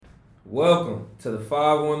Welcome to the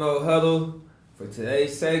 510 Huddle. For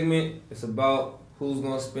today's segment, it's about who's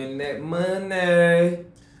going to spend that money.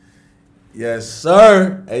 Yes,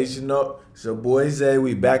 sir. Hey, you know, it's your boy Zay.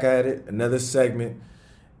 We back at it. Another segment.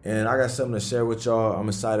 And I got something to share with y'all. I'm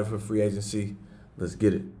excited for free agency. Let's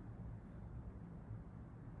get it.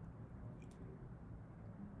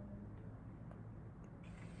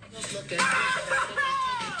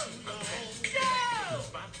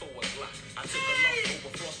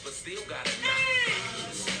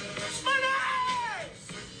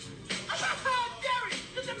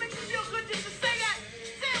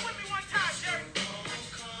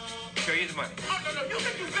 Jerry, here's the money. Oh, no, you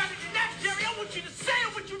can do better than that, Jerry. I want you to say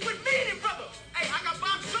it what you would mean it, brother. Hey, I got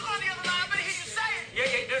Bob Sugar on the other line. I better hear you say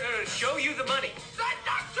it. Yeah, no. Show you the money. Not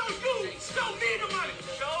show you. Show me the money.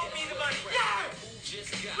 Show me the money. Yeah.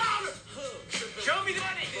 Louder. Show me the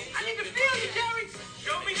money. I need to feel you, Jerry.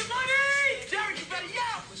 Show me the money. Jerry, you better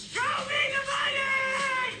yell. Show me the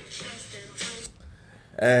money.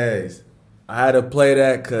 Hey, I had to play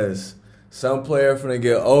that because some player finna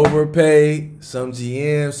get overpaid, some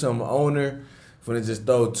GM, some owner finna just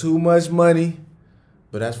throw too much money,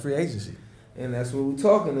 but that's free agency. And that's what we're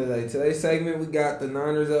talking today. Today's segment, we got the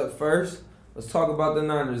Niners up first. Let's talk about the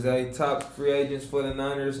Niners, top free agents for the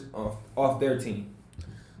Niners off their team.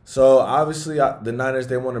 So, obviously, the Niners,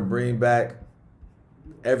 they want to bring back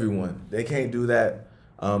everyone. They can't do that.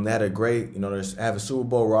 They had a great, they have a Super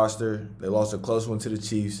Bowl roster. They lost a close one to the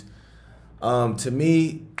Chiefs. To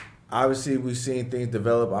me, obviously, we've seen things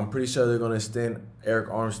develop. I'm pretty sure they're going to extend Eric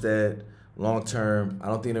Armstead long term. I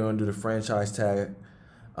don't think they're going to do the franchise tag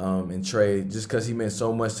and trade just because he meant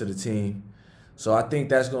so much to the team. So I think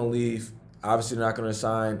that's going to leave. Obviously, they're not going to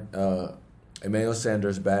sign Emmanuel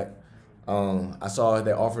Sanders back. I saw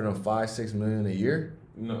they offered him $5-6 million a year.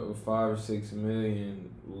 No, 5 or 6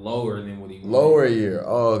 million lower than what he wanted. Lower a year.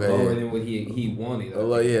 Oh, okay. Lower than what he wanted.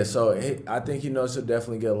 Well, yeah. So I think he'll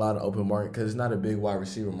definitely get a lot of open market because it's not a big wide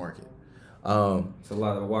receiver market. It's a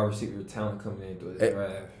lot of wide receiver talent coming into the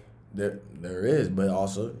draft. There is, but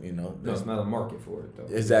also, no, it's not a market for it,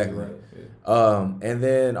 though. Exactly. Right. Yeah. And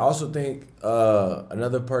then also think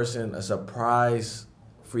another person, a surprise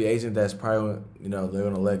free agent that's probably, they're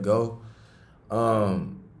going to let go.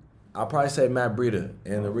 I'll probably say Matt Breida.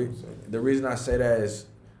 And the reason I say that is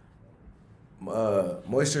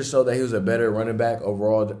Moisture showed that he was a better running back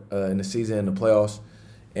overall in the season and the playoffs.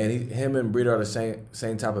 And him and Breida are the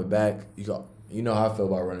same type of back. You know how I feel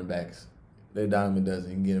about running backs. They're dime a dozen.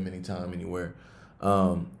 You can get them anytime, anywhere.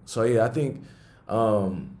 I think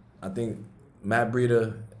Matt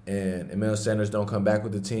Breida and Emmanuel Sanders don't come back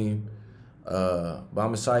with the team. But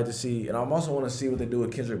I'm excited to see, and I also want to see what they do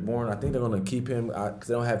with Kendrick Bourne. I think they're going to keep him because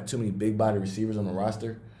they don't have too many big body receivers on the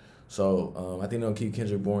roster. So I think they're going to keep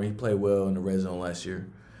Kendrick Bourne. He played well in the red zone last year.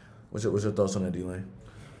 What's your thoughts on that, D-Lane?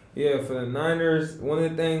 Yeah, for the Niners, one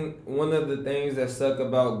of the things that suck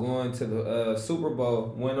about going to the Super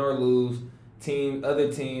Bowl, win or lose,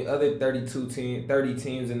 other 30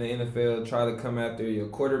 teams in the NFL try to come after your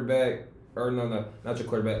quarterback, or no, not your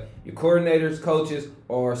quarterback, your coordinators, coaches,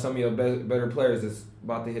 or some of your better players that's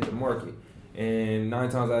about to hit the market. And 9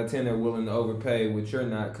 times out of 10, they're willing to overpay, which you're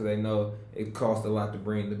not, because they know it costs a lot to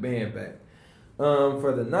bring the band back.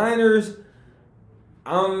 For the Niners,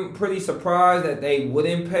 I'm pretty surprised that they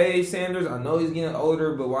wouldn't pay Sanders. I know he's getting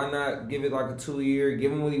older, but why not give it like a 2-year?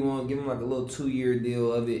 Give him what he wants. Give him like a little 2-year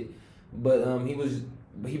deal of it. But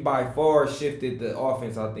he by far shifted the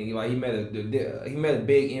offense. I think he made a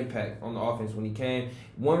big impact on the offense when he came.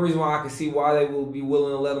 One reason why I can see why they will be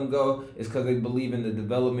willing to let him go is because they believe in the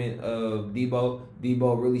development of Debo.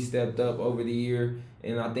 Debo really stepped up over the year,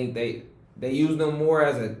 and I think they used him more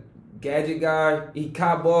as a gadget guy. He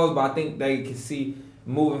caught balls, but I think they can see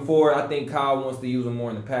moving forward. I think Kyle wants to use him more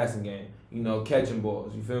in the passing game. Catching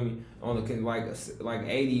balls. You feel me? On the like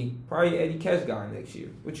 80, probably 80 catch guy next year.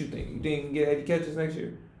 What you think? You think he can get 80 catches next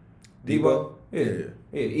year? Debo? Yeah.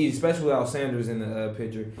 Especially without Sanders in the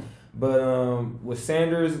picture. But with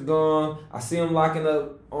Sanders gone, I see him locking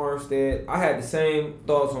up Armstead. I had the same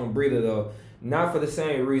thoughts on Breida though, not for the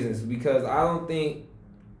same reasons, because I don't think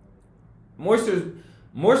Moisture's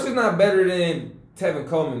not better than Tevin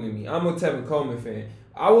Coleman to me. I'm a Tevin Coleman fan.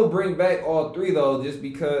 I would bring back all three, though, just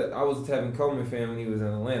because I was a Tevin Coleman fan when he was in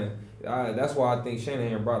Atlanta. That's why I think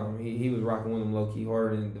Shanahan brought him. He was rocking with him low-key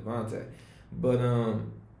harder than Devontae. But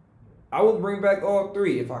I would bring back all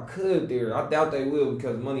three if I could there. I doubt they will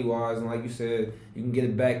because money-wise, and like you said, you can get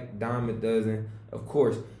it back dime a dozen. Of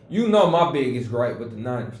course, my biggest gripe with the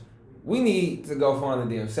Niners. We need to go find a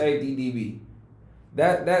damn safety DB.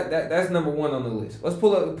 That's number one on the list. Let's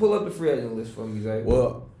pull up the free agent list for me, Zay.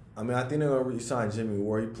 Well, I mean, I think they're gonna re-sign Jimmy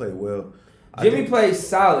Ward. He played well. Jimmy plays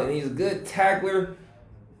solid, and he's a good tackler.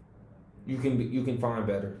 You can find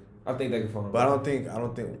better. I think they can find. But better. I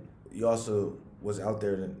don't think you also was out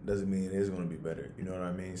there. That doesn't mean it is going to be better. You know what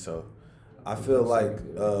I mean? So I feel like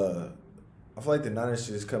the Niners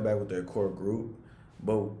should just come back with their core group,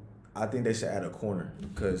 but I think they should add a corner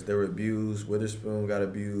because they were abused. Witherspoon got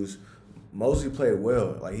abused. Mosley played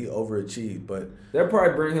well, like he overachieved, but they'll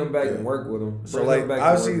probably bring him back and work with him. So like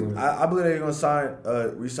obviously, I believe they're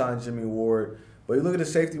gonna re-sign Jimmy Ward. But you look at the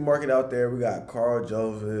safety market out there. We got Carl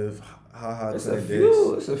Joseph, It's a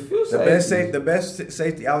few safeties. The best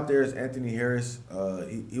safety out there is Anthony Harris.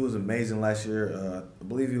 He was amazing last year. I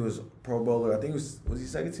believe he was Pro Bowler. I think was he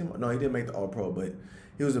second team? No, he didn't make the All Pro, but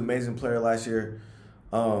he was an amazing player last year.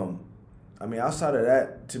 I mean, outside of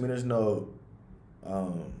that, to me, there's no.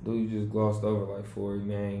 Dude, you just glossed over like 4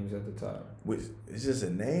 names at the top. Which it's just a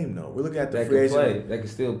name, though. We're looking at the that free can agent. play. They can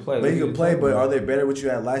still play. But you can play, but are they better what you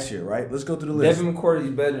had last year, right? Let's go through the list. Devin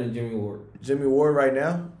McCourty's better than Jimmy Ward. Jimmy Ward right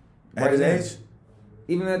now? At his age?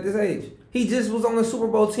 Even at this age. He just was on the Super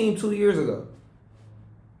Bowl team 2 years ago.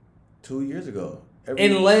 2 years ago.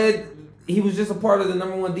 He was just a part of the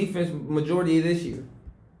number 1 defense majority of this year.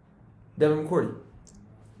 Devin McCourty.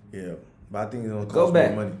 Yeah. But I think it's going to cost more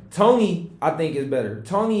money. Tony, I think, is better.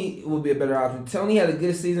 Tony would be a better option. Tony had a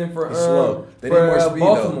good season for slow. They need more speed,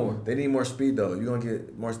 Baltimore. Though. They need more speed, though. You're going to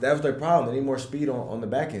get more. That was their problem. They need more speed on the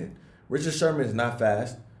back end. Richard Sherman is not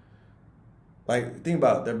fast. Like, think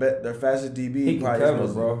about it. Their fastest DB. He can cover,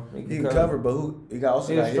 bro. He can cover, but he got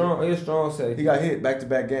He's a strong safety. He got hit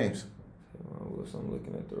back-to-back games. I'm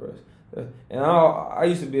looking at the rest. And I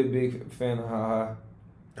used to be a big fan of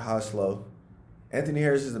How slow. Anthony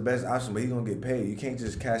Harris is the best option, but he's going to get paid. You can't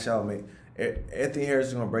just cash out, man. Anthony Harris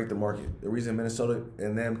is going to break the market. The reason Minnesota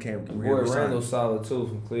and them can't Randall's solid, too,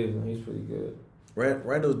 from Cleveland. He's pretty good.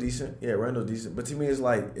 Randall's decent. Yeah, Randall's decent. But to me, it's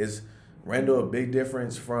like, is Randall a big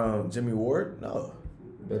difference from Jimmy Ward? No.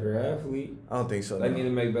 Better athlete. I don't think so. They need to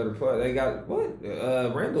make better play. They got, what?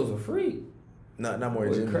 Randall's a freak. Not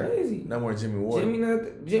more Jimmy. Crazy. Not more Jimmy Ward.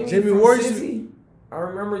 Jimmy Ward. I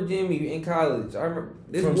remember Jimmy in college. I remember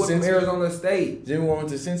this was from Arizona State. Jimmy Ward went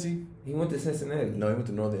to Cincy? He went to Cincinnati. No, he went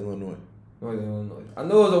to Northern Illinois. I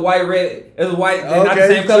knew it was a white red. It was white. Okay. Not the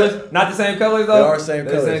same colors. Not the same colors though. They are same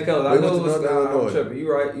colors. Same colors. I knew it was Illinois. tripping.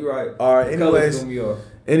 You right. All right.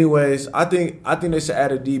 Anyways, I think they should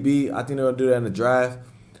add a DB. I think they're gonna do that in the draft.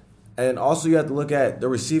 And also, you have to look at the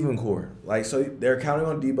receiving core. Like, so they're counting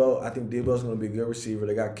on Debo. I think Debo's gonna be a good receiver.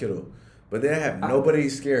 They got Kittle. But they have nobody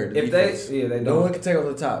scared. They don't. No one can take off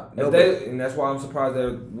the top. And that's why I'm surprised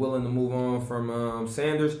they're willing to move on from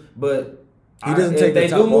Sanders. But he doesn't take the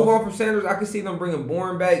top off. If they do move on from Sanders, I can see them bringing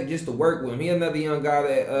Bourne back just to work with him. He another young guy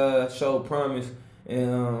that showed promise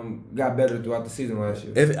and got better throughout the season last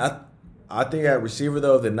year. I think at receiver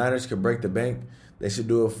though, if the Niners could break the bank, they should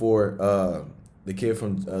do it for the kid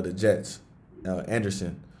from the Jets,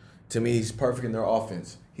 Anderson. To me, he's perfect in their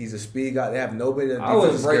offense. He's a speed guy. They have nobody that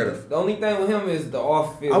is scared of. The only thing with him is the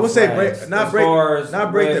off-field. I would say break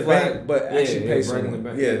the bank, but actually pay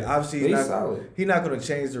someone. Yeah, obviously he's not going to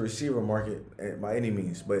change the receiver market by any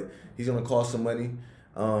means, but he's going to cost some money.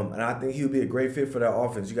 And I think he would be a great fit for that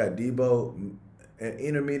offense. You got Debo, an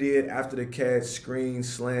intermediate, after the catch, screen,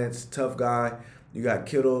 slants, tough guy. You got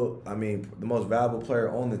Kittle, I mean, the most valuable player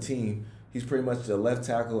on the team. He's pretty much the left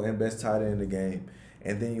tackle and best tight end in the game.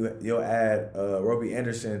 And then you'll add Robbie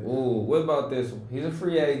Anderson. Ooh, what about this one? He's a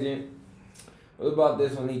free agent. What about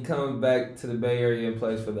this one? He comes back to the Bay Area and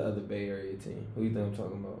plays for the other Bay Area team. Who you think I'm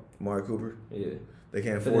talking about? Amari Cooper? Yeah. They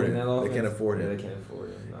can't afford him. They can't afford him. Yeah, they can't afford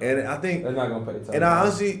him. No. And I think they're not gonna pay the And I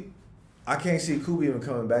honestly, I can't see Cooper even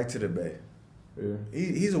coming back to the Bay. Yeah.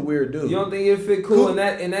 He's a weird dude. You don't think it'd fit cool in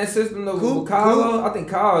that system though? Kyle, I think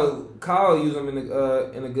Kyle use him in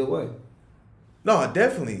a good way. No,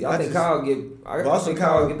 definitely. I think Kyle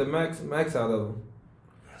get the max out of him.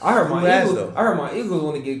 I heard my Eagles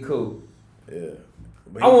want to get cool. Yeah.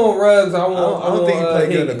 I want Ruggs. I don't think he played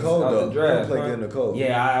good in the cold though. He played good in the cold.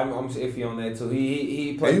 Yeah, I'm iffy on that too.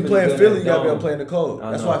 He plays. And you play in Philly, you gotta be able to play in the cold.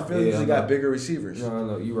 That's why Philly usually got bigger receivers. No, I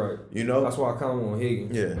know you're right. You know, that's why I kind of want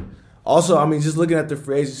Higgins. Yeah. Also, I mean, just looking at the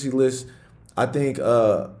free agency list, I think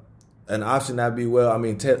an option that'd be well. I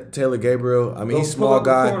mean, Taylor Gabriel. I mean, he's a small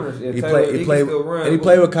guy. Yeah, he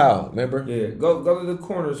played with Kyle. Remember? Yeah. Go to the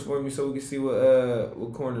corners for me so we can see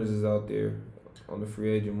what corners is out there on the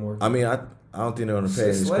free agent market. I mean, I don't think they're going to pay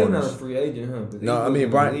any corners. Not a free agent, huh? No, I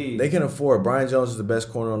mean, they can afford. Brian Jones is the best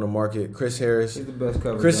corner on the market. Chris Harris. He's the best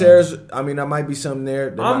cover. Chris Harris, I mean, that might be something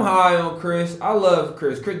there. I'm high on Chris. I love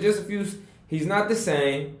Chris. He's not the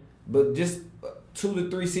same, but just 2 to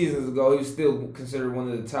 3 seasons ago, he was still considered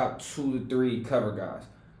one of the top 2 to 3 cover guys.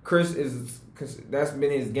 Chris that's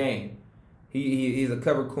been his game. He's a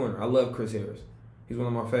cover corner. I love Chris Harris. He's one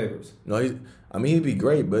of my favorites. No, he'd be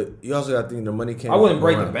great, but you also got to think the money can't. I wouldn't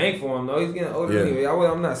break the bank for him though. He's getting older Yeah. anyway.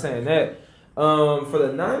 I'm not saying that. For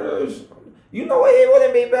the Niners, you know what? He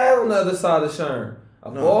wouldn't be bad on the other side of Sherm.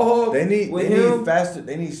 A ball hawk They need him. faster.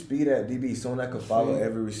 They need speed at DB. Someone that can follow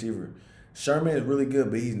every receiver. Sherman is really good,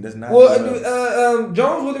 but he does not. Well,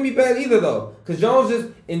 Jones wouldn't be bad either though, because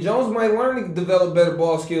Jones might learn to develop better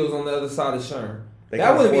ball skills on the other side of Sherm.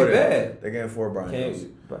 That wouldn't be bad. They can afford Brian Jones.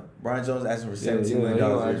 Brian Jones asking for $17 $17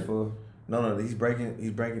 million. No, he's breaking.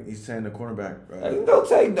 He's saying the cornerback. They can go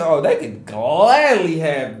take dog. They could gladly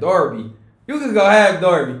have Darby. You could go have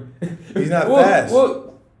Darby. He's not fast.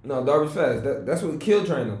 No, Darby's fast. That's what Kill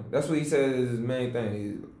trained him. That's what he said is his main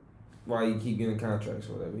thing. Why he keep getting contracts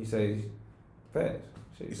or whatever. He says he's fast.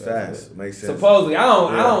 He's fast. Makes sense. Supposedly, I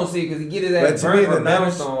don't see because he get his ass burnt or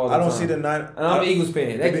bounced on all the time. I don't see the Niners. And I'm an Eagles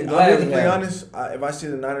fan. They can I'm gladly be have. honest. If I see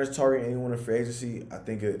the Niners target anyone in free agency, I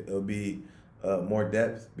think it'll be more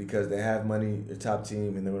depth because they have money, their top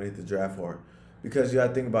team, and they're going to hit the draft hard. Because you got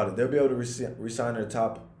to think about it. They'll be able to resign their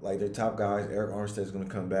top guys. Eric Armstead's going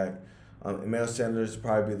to come back. Emmanuel Sanders will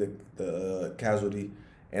probably be the casualty.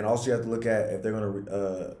 And also you have to look at if they're going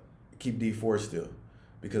to keep D Ford still.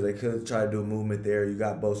 Because they could try to do a movement there. You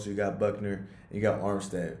got Bosa, you got Buckner, and you got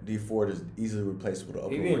Armstead. D Ford is easily replaceable to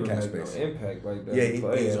open one cap space. No impact like that. Yeah,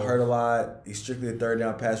 he's hurt a lot. He's strictly a third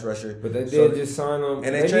down pass rusher. But they did just sign him.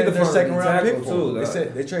 And they traded their second round pick for him. They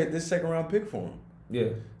said they traded this second round pick for him. Yeah.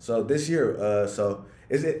 So this year,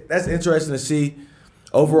 that's interesting to see.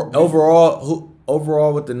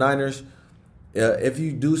 Overall with the Niners, if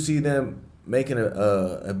you do see them making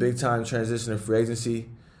a big time transition in free agency,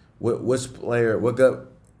 what's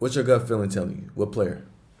your gut feeling telling you? What player?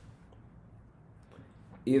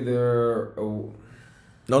 No,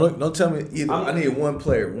 don't tell me either. I need one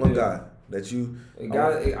player, one guy that you.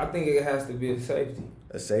 I think it has to be a safety.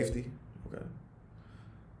 A safety. Okay.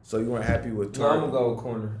 So you weren't happy with? No, I'm gonna go with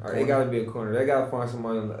corner. It gotta be a corner. They gotta find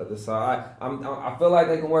somebody on the other side. I feel like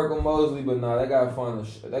they can work on Mosley, but no, they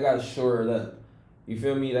gotta shore it up. You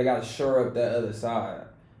feel me? They gotta shore up that other side.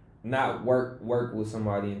 Not work with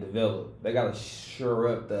somebody and develop. They gotta shore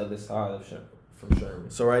up the other side of from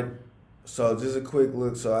Sherman. So just a quick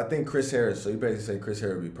look. So I think Chris Harris. So you basically say Chris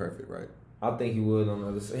Harris would be perfect, right? I think he would on the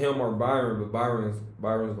other side. Him or Byron, but Byron's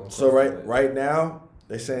gonna. So right now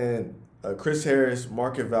they're saying Chris Harris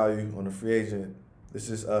market value on a free agent.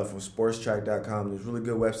 This is from SportsTrack.com. It's a really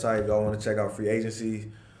good website. If y'all want to check out free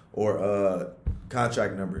agency or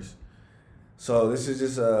contract numbers. So this is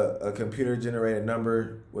just a computer-generated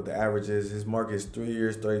number. What the average is. His market is 3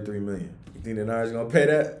 years, $33 million. You think the Niners gonna pay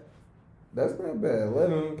that? That's not bad.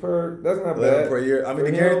 11 per. That's not 11 bad per year. I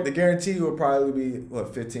mean, the guarantee will probably be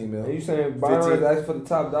what, $15 million. Are you saying Byron asked for the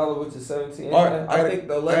top dollar, which is 17? All right, I think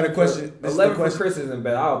the 11. I got a question. 11 for Chris isn't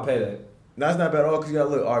bad. I'll pay that. No, it's not bad at all because you got to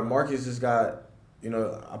look. All right, Marcus just got.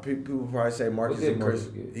 People probably say Marcus and Chris.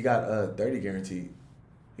 He got 30 guaranteed.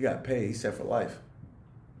 He got paid. He's set for life.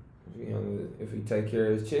 If he take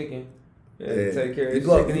care of his chicken, take care of his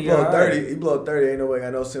chicken. He blow 30. He blow 30. Ain't nobody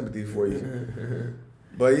got no sympathy for you.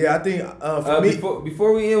 But yeah, I think for me.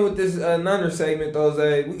 Before we end with this Niners segment,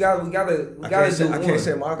 Jose, we gotta do. I can't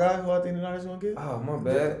say my guy who I think the Niners gonna get. Oh, my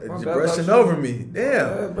bad. You're brushing over me.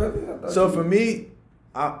 Damn. Brother, so for me,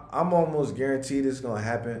 I'm almost guaranteed it's gonna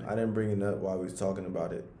happen. I didn't bring it up while we was talking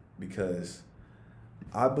about it because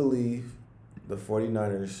I believe the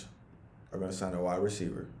 49ers are gonna sign a wide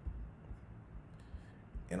receiver.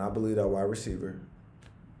 And I believe that wide receiver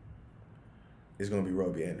is going to be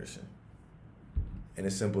Robbie Anderson. And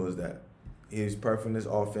as simple as that. He's perfect in his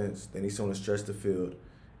offense. They need someone to stretch the field.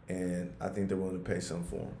 And I think they're willing to pay something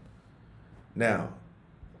for him. Now,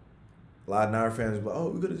 a lot of Niner fans are like,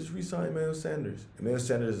 oh, we could have just re-signed Emmanuel Sanders. Emmanuel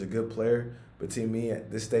Sanders is a good player. But to me,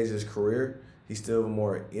 at this stage of his career, he's still a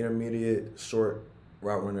more intermediate, short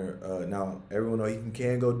route runner. Now, everyone knows he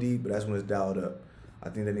can go deep, but that's when it's dialed up. I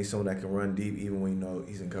think they need someone that can run deep even when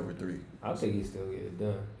he's in cover 3. I think he still get it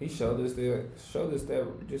done. He showed us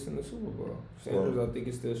that just in the Super Bowl. Sanders, I think,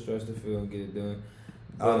 he still stretch the field and get it done.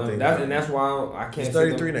 But, that's why I can't. He's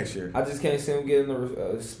 33 next year. I just can't see him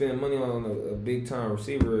getting spending money on a big time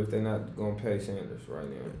receiver if they're not going to pay Sanders right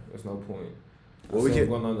now. There's no point. Well, we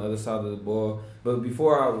going on the other side of the ball. But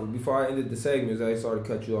before I ended the segments, I started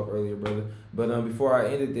to cut you off earlier, brother. But before I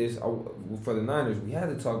ended this, for the Niners, we had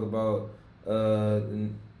to talk about a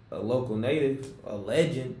local native, a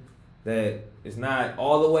legend that is not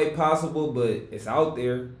all the way possible, but it's out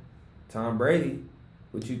there. Tom Brady.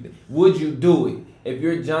 What you think? Would you do it if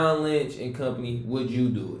you're John Lynch and company? Would you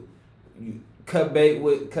do it? You cut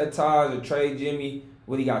ties or trade Jimmy?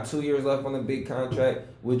 What he got 2 years left on a big contract?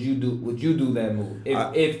 Would you do that move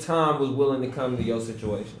if Tom was willing to come to your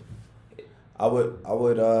situation? I would.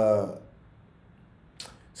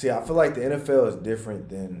 See, I feel like the NFL is different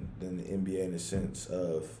than the NBA in the sense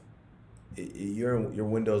of your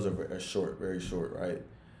windows are short, very short, right?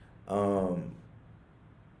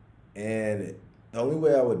 And the only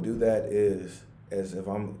way I would do that is as if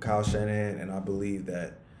I'm Kyle Shanahan and I believe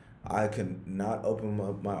that I can not open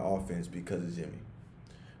up my offense because of Jimmy.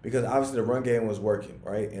 Because obviously the run game was working,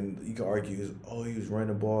 right? And you can argue, he was running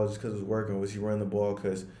the ball just because it was working. Was he running the ball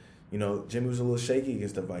because, Jimmy was a little shaky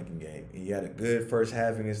against the Viking game. And he had a good first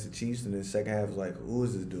half against the Chiefs, and then the second half was like, who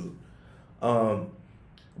is this dude?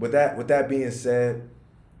 With that being said,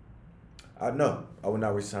 I would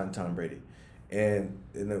not resign Tom Brady. And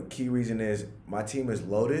the key reason is my team is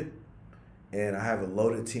loaded, and I have a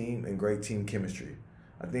loaded team and great team chemistry.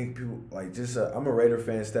 I think people, I'm a Raider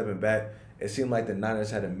fan stepping back. It seemed like the Niners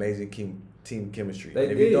had amazing team chemistry.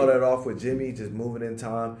 If you throw that off with Jimmy just moving in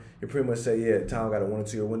Tom, you pretty much say, yeah, Tom got a 1 or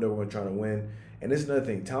 2 year window. We're trying to win. And this is another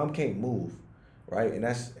thing. Tom can't move, right? And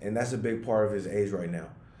that's a big part of his age right now.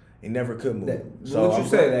 He never could move.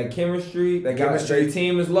 That chemistry, their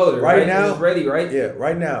team is loaded right now. It's ready, right? Yeah,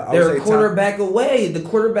 right now. They're a quarterback away. The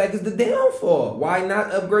quarterback is the downfall. Why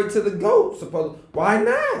not upgrade to the GOAT? Why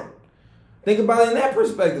not? Think about it in that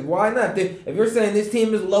perspective. Why not? If you're saying this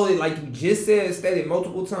team is loaded, like you just stated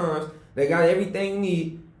multiple times, they got everything you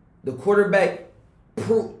need. The quarterback, the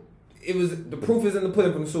proof is in the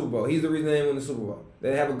pudding from the Super Bowl. He's the reason they didn't win the Super Bowl. They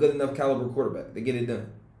didn't have a good enough caliber quarterback to get it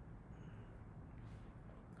done.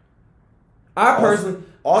 I personally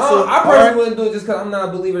wouldn't do it just because I'm not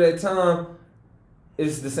a believer at the time.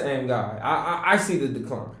 It's the same guy. I see the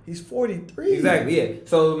decline. He's 43. Exactly, yeah.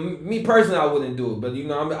 So, me personally, I wouldn't do it. But,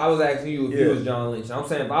 I was asking you if you was John Lynch. I'm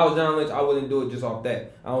saying if I was John Lynch, I wouldn't do it just off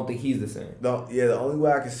that. I don't think he's the same. The only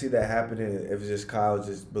way I can see that happening is if it's just Kyle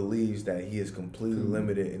just believes that he is completely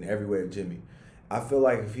limited in every way of Jimmy. I feel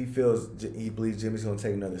like if he believes Jimmy's going to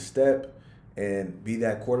take another step and be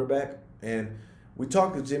that quarterback, and we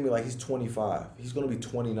talk to Jimmy like he's 25. He's going to be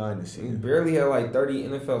 29 this season. He barely had 30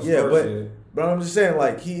 NFL starts. But I'm just saying,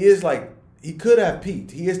 he could have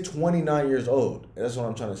peaked. He is 29 years old. That's what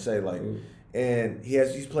I'm trying to say. And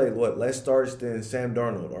he's played less starts than Sam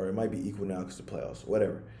Darnold, or it might be equal now because the playoffs,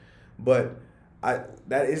 whatever. But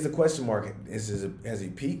that is the question mark. Has he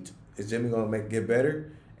peaked? Is Jimmy going to get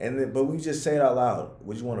better? But we just say it out loud.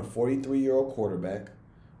 Would you want a 43-year-old quarterback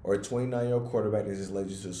or a 29-year-old quarterback that just led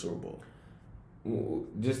you to the Super Bowl?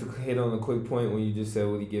 Just to hit on a quick point when you just said,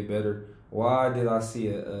 would he get better? Why did I see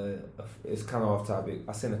it's kind of off topic.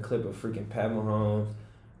 I sent a clip of freaking Pat Mahomes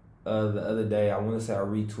the other day. I want to say I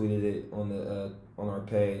retweeted it on our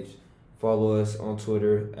page. Follow us on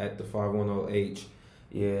Twitter at the 510H.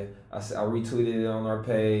 Yeah, I retweeted it on our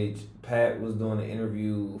page. Pat was doing an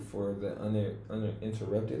interview for the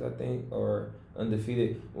Uninterrupted, I think, or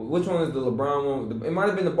Undefeated. Which one is the LeBron one? It might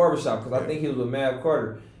have been the barbershop because I think he was with Mav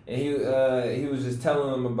Carter. And he was just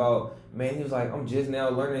telling them about, man, he was like, I'm just now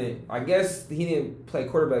learning it. I guess he didn't play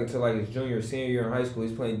quarterback until his junior or senior year in high school.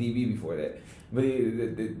 He's playing DB before that. But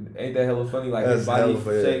ain't that hella funny? His body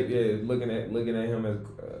shape, looking at him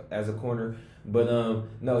as a corner. But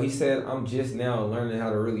no, he said, I'm just now learning how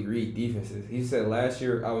to really read defenses. He said last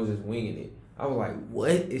year I was just winging it. I was like,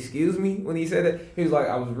 what? Excuse me? When he said that, he was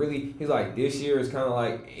like, this year is kind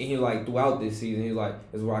of throughout this season, he's like,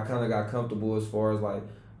 is where I kind of got comfortable as far as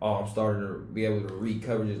I'm starting to be able to read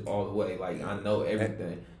coverages all the way. I know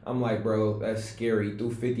everything. I'm like, bro, that's scary.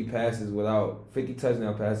 Threw 50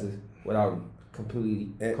 touchdown passes without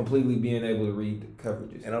completely being able to read the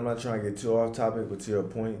coverages. And I'm not trying to get too off topic, but to your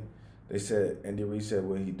point, Andy Reid said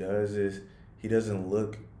what he does is he doesn't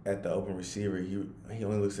look at the open receiver. He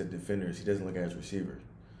only looks at defenders. He doesn't look at his receivers.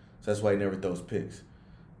 So that's why he never throws picks.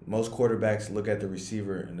 Most quarterbacks look at the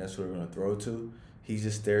receiver, and that's what they're going to throw to. He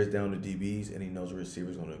just stares down the DBs, and he knows where the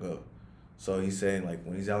receiver's going to go. So he's saying,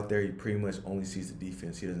 when he's out there, he pretty much only sees the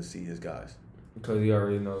defense. He doesn't see his guys. Because he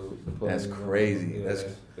already knows the play. That's crazy.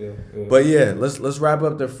 Yeah. But, yeah, let's wrap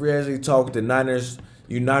up the free agency talk with the Niners.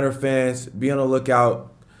 You Niner fans, be on the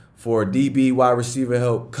lookout for DB wide receiver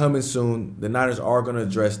help coming soon. The Niners are going to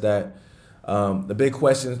address that. The big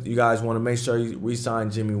question, you guys want to make sure you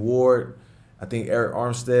re-sign Jimmy Ward. I think Eric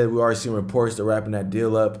Armstead, we already seen reports they're wrapping that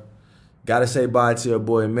deal up. Got to say bye to your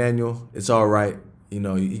boy Emmanuel. It's all right. He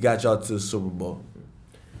got y'all to the Super Bowl.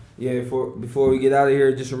 Yeah, before we get out of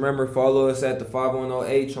here, just remember, follow us at the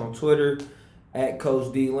 510H on Twitter, at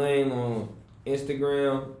Coach D Lane on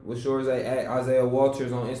Instagram with Shores at Isaiah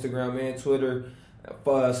Walters on Instagram and Twitter.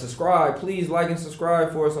 Subscribe, please like and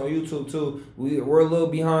subscribe for us on YouTube too. We're a little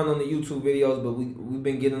behind on the YouTube videos, but we've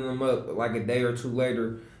been getting them up like a day or two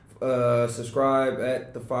later. Subscribe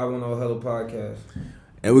at the 510 Hello Podcast.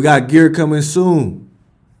 And we got gear coming soon.